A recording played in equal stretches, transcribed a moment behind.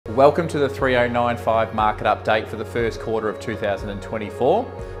Welcome to the 3095 market update for the first quarter of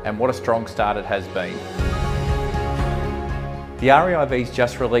 2024, and what a strong start it has been. The REIV's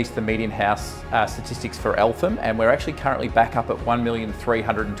just released the median house statistics for Eltham, and we're actually currently back up at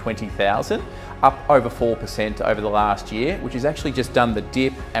 1,320,000, up over 4% over the last year, which has actually just done the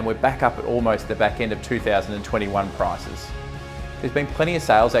dip, and we're back up at almost the back end of 2021 prices. There's been plenty of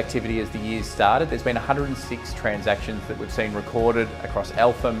sales activity as the year's started. There's been 106 transactions that we've seen recorded across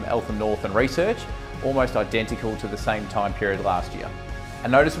Eltham, Eltham North and Research, almost identical to the same time period last year. A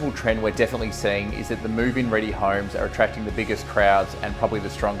noticeable trend we're definitely seeing is that the move-in ready homes are attracting the biggest crowds and probably the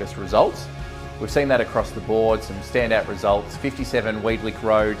strongest results. We've seen that across the board, some standout results. 57 Weedlick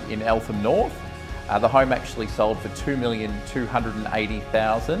Road in Eltham North. The home actually sold for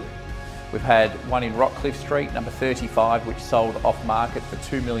 $2,280,000. We've had one in Rockcliffe Street, number 35, which sold off market for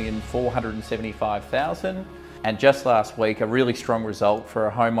 $2,475,000. And just last week, a really strong result for a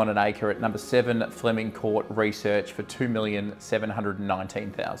home on an acre at number 7 Fleming Court Research for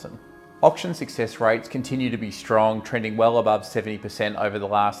 $2,719,000. Auction success rates continue to be strong, trending well above 70% over the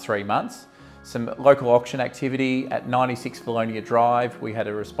last 3 months. Some local auction activity at 96 Valonia Drive. We had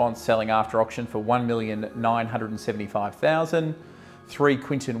a response selling after auction for $1,975,000. 3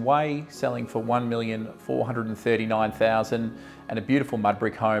 Quinton Way selling for $1,439,000, and a beautiful mud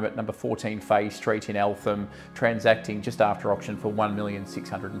brick home at number 14 Fay Street in Eltham transacting just after auction for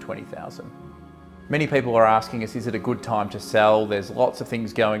 $1,620,000. Many people are asking us, is it a good time to sell? There's lots of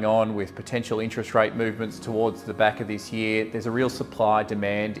things going on with potential interest rate movements towards the back of this year. There's a real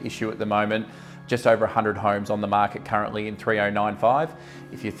supply-demand issue at the moment. Just over 100 homes on the market currently in 3095.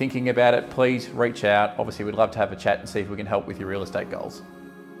 If you're thinking about it, please reach out. Obviously, we'd love to have a chat and see if we can help with your real estate goals.